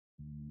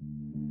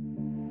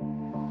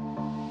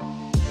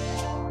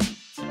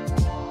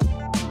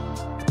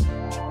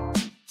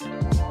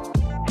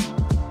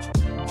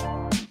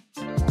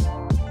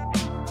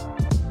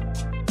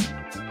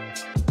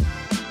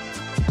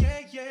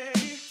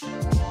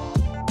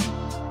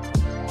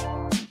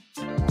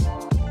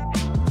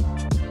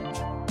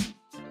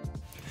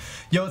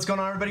Yo, what's going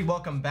on, everybody?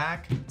 Welcome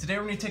back. Today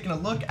we're going to be taking a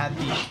look at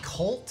the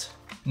Colt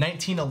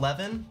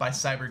 1911 by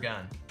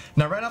Cybergun.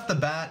 Now, right off the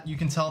bat, you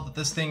can tell that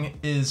this thing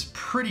is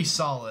pretty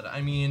solid.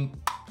 I mean,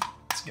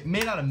 it's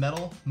made out of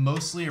metal,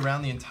 mostly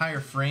around the entire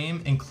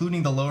frame,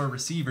 including the lower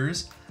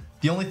receivers.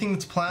 The only thing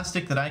that's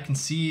plastic that I can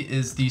see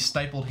is the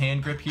stippled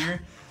hand grip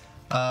here,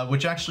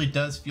 which actually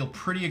does feel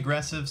pretty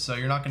aggressive, so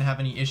you're not going to have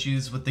any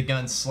issues with the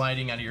gun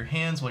sliding out of your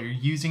hands while you're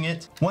using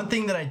it. One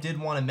thing that I did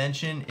want to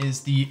mention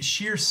is the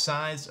sheer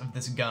size of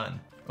this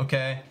gun,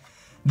 okay?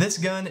 This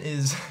gun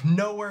is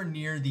nowhere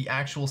near the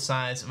actual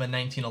size of a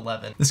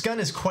 1911. This gun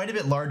is quite a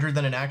bit larger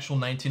than an actual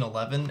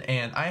 1911,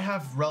 and I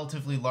have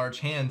relatively large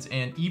hands,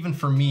 and even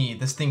for me,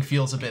 this thing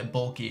feels a bit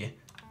bulky.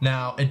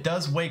 Now, it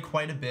does weigh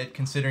quite a bit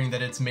considering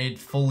that it's made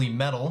fully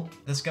metal.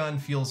 This gun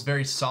feels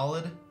very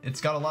solid. It's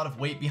got a lot of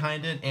weight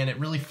behind it, and it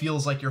really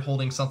feels like you're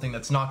holding something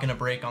that's not gonna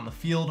break on the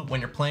field when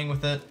you're playing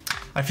with it.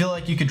 I feel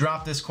like you could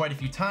drop this quite a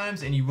few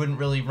times and you wouldn't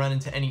really run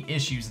into any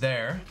issues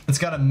there. It's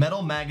got a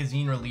metal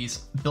magazine release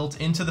built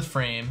into the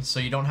frame,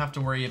 so you don't have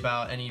to worry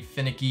about any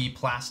finicky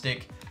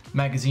plastic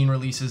magazine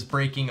releases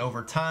breaking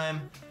over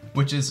time,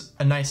 which is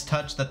a nice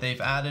touch that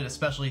they've added,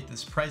 especially at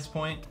this price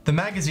point. The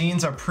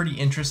magazines are pretty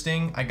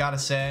interesting, I gotta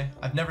say.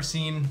 I've never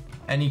seen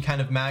any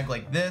kind of mag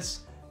like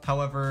this.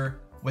 However,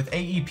 with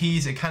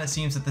AEPs, it kind of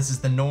seems that this is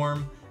the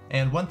norm.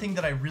 And one thing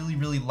that I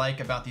really like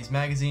about these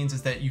magazines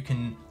is that you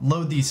can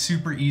load these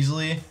super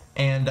easily,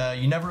 and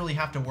you never really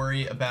have to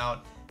worry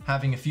about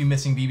having a few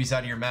missing BBs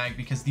out of your mag,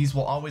 because these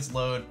will always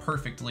load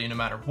perfectly no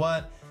matter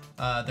what.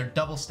 They're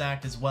double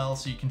stacked as well,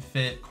 so you can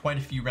fit quite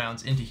a few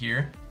rounds into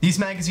here. These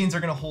magazines are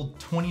going to hold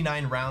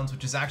 29 rounds,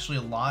 which is actually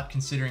a lot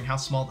considering how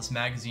small this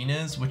magazine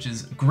is, which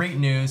is great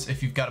news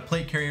if you've got a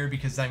plate carrier,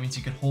 because that means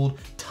you could hold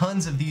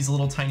tons of these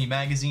little tiny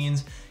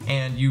magazines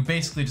and you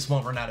basically just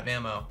won't run out of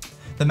ammo.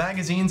 The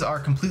magazines are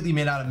completely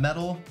made out of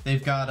metal.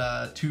 They've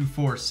got 2,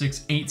 4,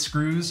 6, 8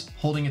 screws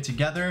holding it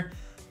together.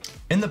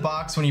 In the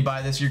box, when you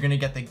buy this, you're going to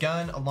get the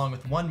gun along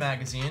with one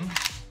magazine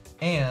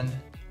and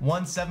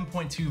one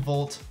 7.2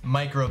 volt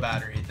micro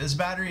battery. This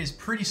battery is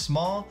pretty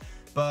small,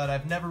 but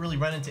I've never really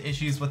run into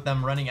issues with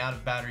them running out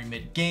of battery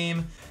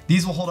mid-game.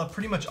 These will hold up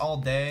pretty much all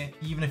day,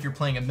 even if you're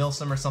playing a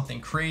𝕚𝕤𝕚𝕚 or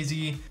something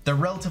crazy. They're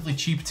relatively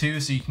cheap too,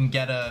 so you can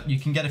get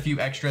a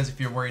few extras if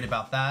you're worried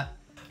about that.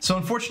 So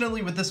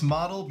unfortunately with this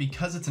model,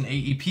 because it's an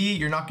AEP,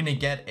 you're not gonna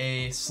get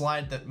a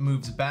slide that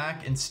moves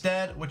back.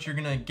 Instead, what you're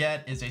gonna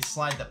get is a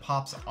slide that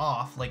pops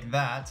off like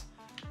that,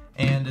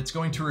 and it's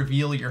going to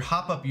reveal your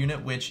hop-up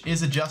unit, which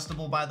is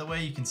adjustable, by the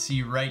way. You can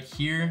see right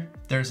here,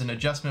 there's an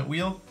adjustment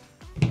wheel,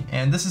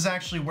 and this is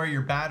actually where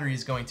your battery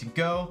is going to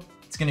go.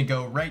 It's gonna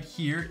go right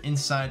here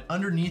inside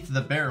underneath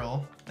the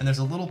barrel, and there's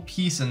a little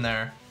piece in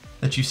there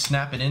that you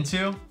snap it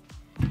into.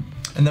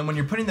 And then when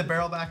you're putting the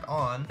barrel back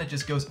on, it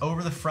just goes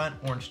over the front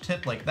orange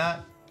tip like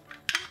that,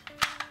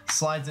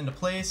 slides into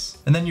place,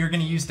 and then you're going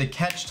to use the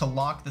catch to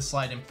lock the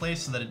slide in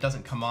place so that it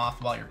doesn't come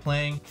off while you're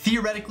playing.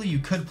 Theoretically, you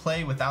could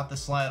play without the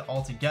slide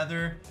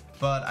altogether,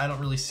 but I don't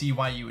really see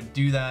why you would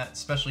do that,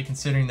 especially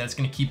considering that it's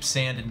going to keep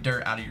sand and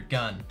dirt out of your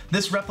gun.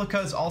 This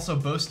replica is also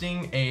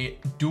boasting a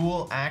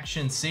dual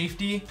action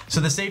safety. So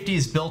the safety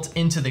is built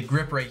into the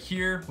grip right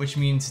here, which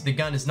means the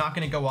gun is not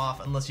going to go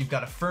off unless you've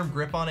got a firm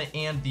grip on it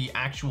and the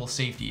actual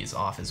safety is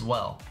off as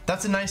well.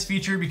 That's a nice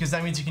feature because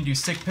that means you can do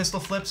sick pistol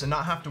flips and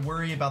not have to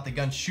worry about the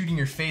gun shooting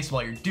your face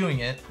while you're doing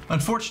it.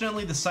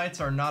 Unfortunately, the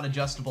sights are not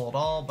adjustable at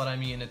all, but I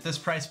mean, at this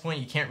price point,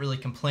 you can't really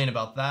complain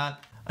about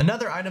that.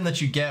 Another item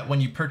that you get when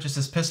you purchase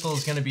this pistol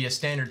is going to be a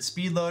standard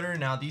speed loader.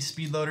 Now, these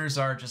speed loaders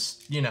are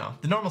just, you know,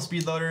 the normal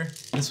speed loader.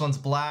 This one's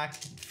black,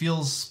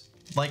 feels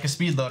like a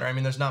speed loader. I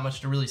mean, there's not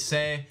much to really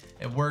say.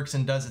 It works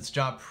and does its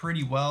job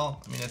pretty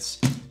well. I mean, it's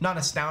not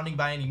astounding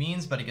by any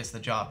means, but it gets the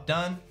job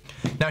done.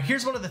 Now,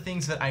 here's one of the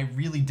things that I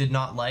really did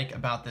not like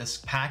about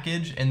this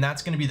package, and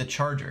that's going to be the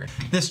charger.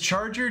 This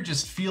charger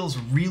just feels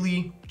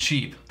really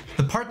cheap.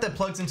 The part that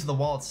plugs into the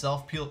wall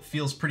itself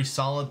feels pretty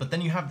solid, but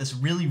then you have this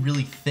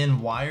really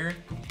thin wire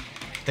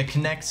that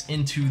connects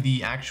into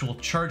the actual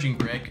charging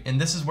brick,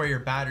 and this is where your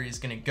battery is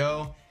going to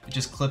go. It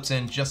just clips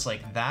in just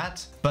like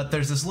that. But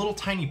there's this little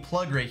tiny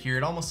plug right here.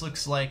 It almost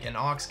looks like an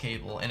aux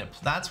cable, and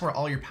that's where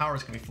all your power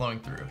is going to be flowing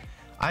through.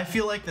 I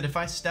feel like that if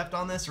I stepped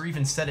on this or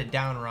even set it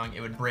down wrong,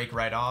 it would break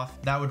right off.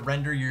 That would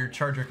render your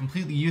charger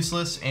completely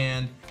useless,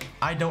 and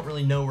I don't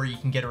really know where you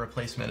can get a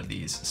replacement of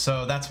these.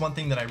 So that's one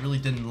thing that I really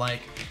didn't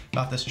like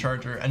about this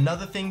charger.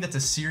 Another thing that's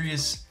a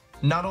serious,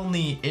 not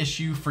only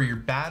issue for your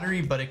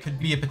battery, but it could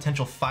be a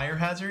potential fire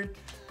hazard,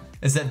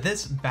 is that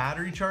this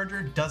battery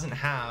charger doesn't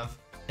have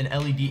an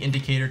LED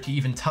indicator to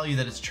even tell you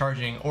that it's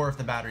charging or if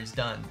the battery's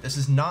done. This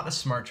is not a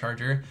smart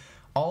charger.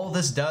 All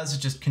this does is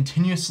just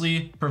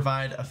continuously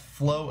provide a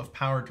flow of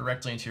power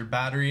directly into your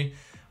battery,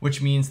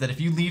 which means that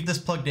if you leave this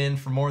plugged in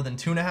for more than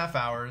 2.5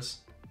 hours,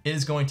 it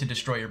is going to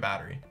destroy your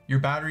battery. Your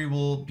battery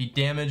will be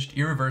damaged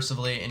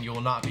irreversibly, and you will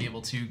not be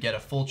able to get a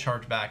full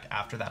charge back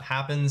after that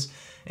happens.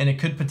 And it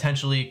could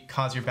potentially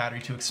cause your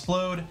battery to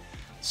explode,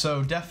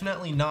 So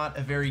definitely not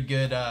a very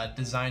good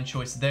design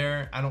choice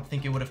there. I don't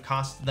think it would have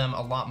cost them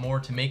a lot more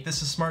to make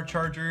this a smart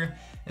charger.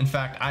 In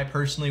fact, I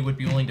personally would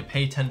be willing to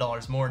pay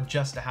 $10 more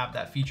just to have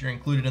that feature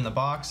included in the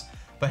box.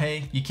 But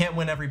hey, you can't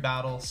win every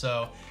battle,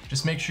 so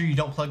just make sure you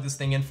don't plug this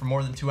thing in for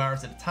more than 2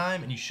 hours at a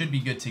time and you should be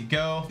good to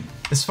go.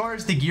 As far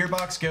as the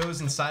gearbox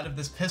goes inside of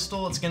this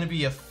pistol, it's going to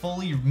be a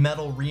fully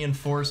metal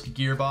reinforced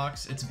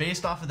gearbox. It's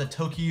based off of the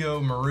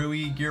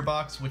𝕄𝕦𝕤𝕚𝕚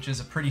gearbox, which is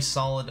a pretty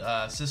solid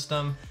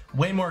system.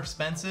 Way more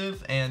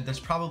expensive, and there's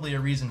probably a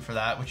reason for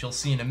that, which you'll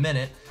see in a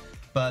minute.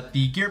 But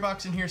the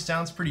gearbox in here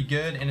sounds pretty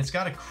good, and it's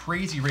got a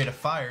crazy rate of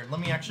fire. Let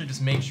me actually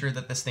just make sure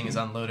that this thing is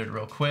unloaded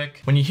real quick.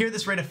 When you hear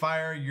this rate of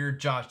fire, your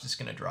jaw's just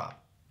gonna drop.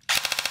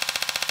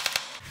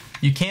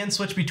 You can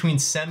switch between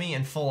semi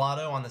and full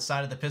auto on the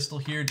side of the pistol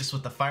here just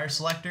with the fire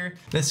selector.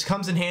 This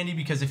comes in handy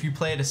because if you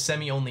play at a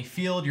semi-only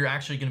field, you're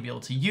actually going to be able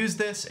to use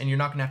this and you're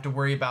not going to have to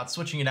worry about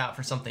switching it out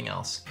for something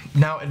else.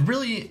 Now, it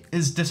really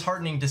is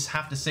disheartening to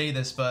have to say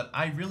this, but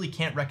I really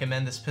can't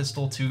recommend this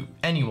pistol to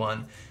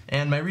anyone.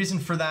 And my reason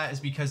for that is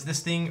because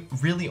this thing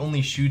really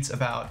only shoots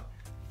about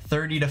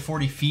 30 to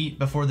 40 feet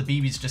before the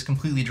BBs just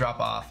completely drop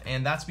off.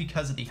 And that's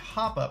because of the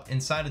hop up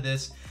inside of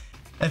this.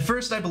 At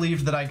first I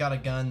believed that I got a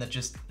gun that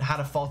just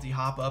had a faulty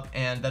hop up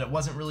and that it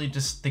wasn't really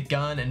just the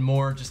gun and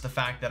more just the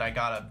fact that I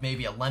got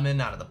maybe a lemon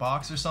out of the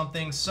box or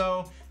something.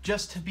 So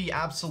just to be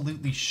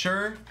absolutely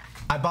sure,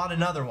 I bought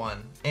another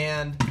one,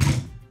 and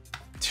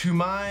to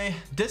my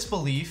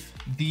disbelief,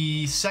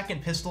 the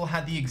second pistol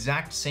had the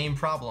exact same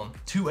problem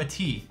to a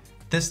T.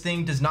 This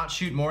thing does not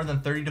shoot more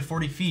than 30 to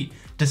 40 feet,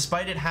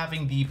 despite it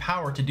having the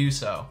power to do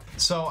so.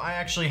 So I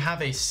actually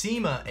have a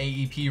𝕚𝕚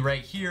AEP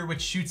right here,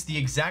 which shoots the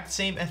exact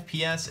same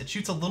FPS. It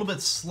shoots a little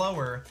bit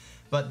slower,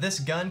 but this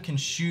gun can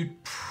shoot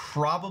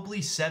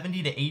probably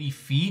 70 to 80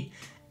 feet,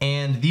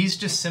 and these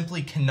just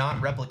simply cannot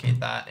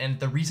replicate that. And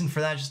the reason for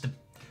that is just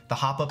the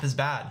hop up is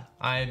bad.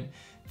 I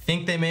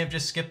think they may have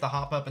just skipped the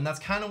hop up, and that's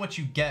kind of what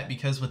you get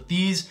because with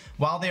these,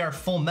 while they are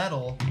full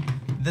metal,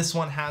 this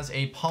one has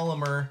a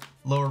polymer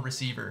lower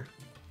receiver.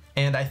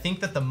 And I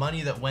think that the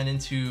money that went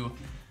into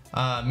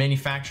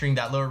manufacturing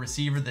that lower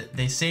receiver, that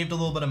they saved a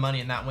little bit of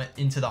money and that went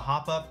into the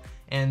hop up,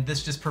 and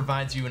this just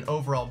provides you an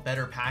overall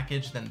better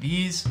package than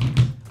these.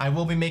 I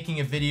will be making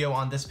a video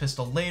on this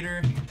pistol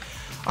later.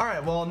 All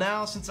right, well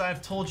now since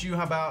I've told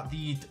you about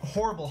the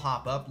horrible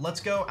hop up, let's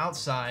go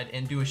outside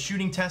and do a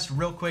shooting test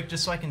real quick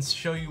just so I can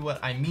show you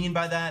what I mean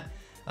by that.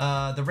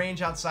 The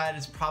range outside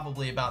is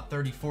probably about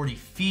 30-40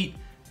 feet,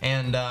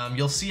 and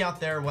you'll see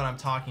out there what I'm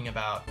talking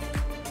about.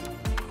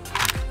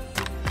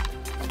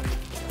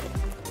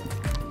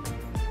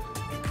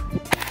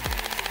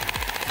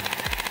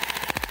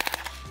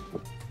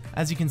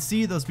 As you can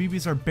see, those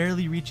BBs are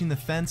barely reaching the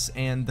fence,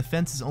 and the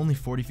fence is only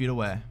 40 feet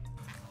away.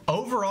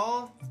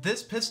 Overall,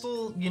 this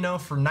pistol, you know,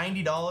 for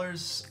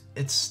 $90,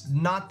 it's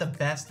not the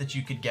best that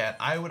you could get.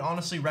 I would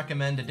honestly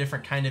recommend a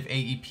different kind of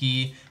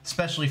AEP,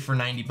 especially for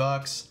 90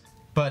 bucks.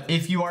 But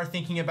if you are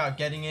thinking about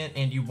getting it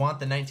and you want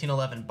the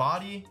 1911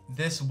 body,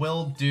 this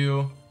will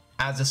do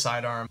as a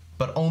sidearm,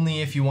 but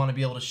only if you want to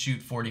be able to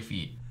shoot 40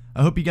 feet.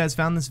 I hope you guys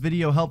found this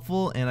video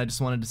helpful, and I just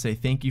wanted to say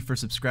thank you for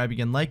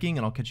subscribing and liking,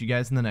 and I'll catch you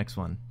guys in the next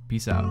one.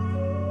 Peace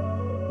out.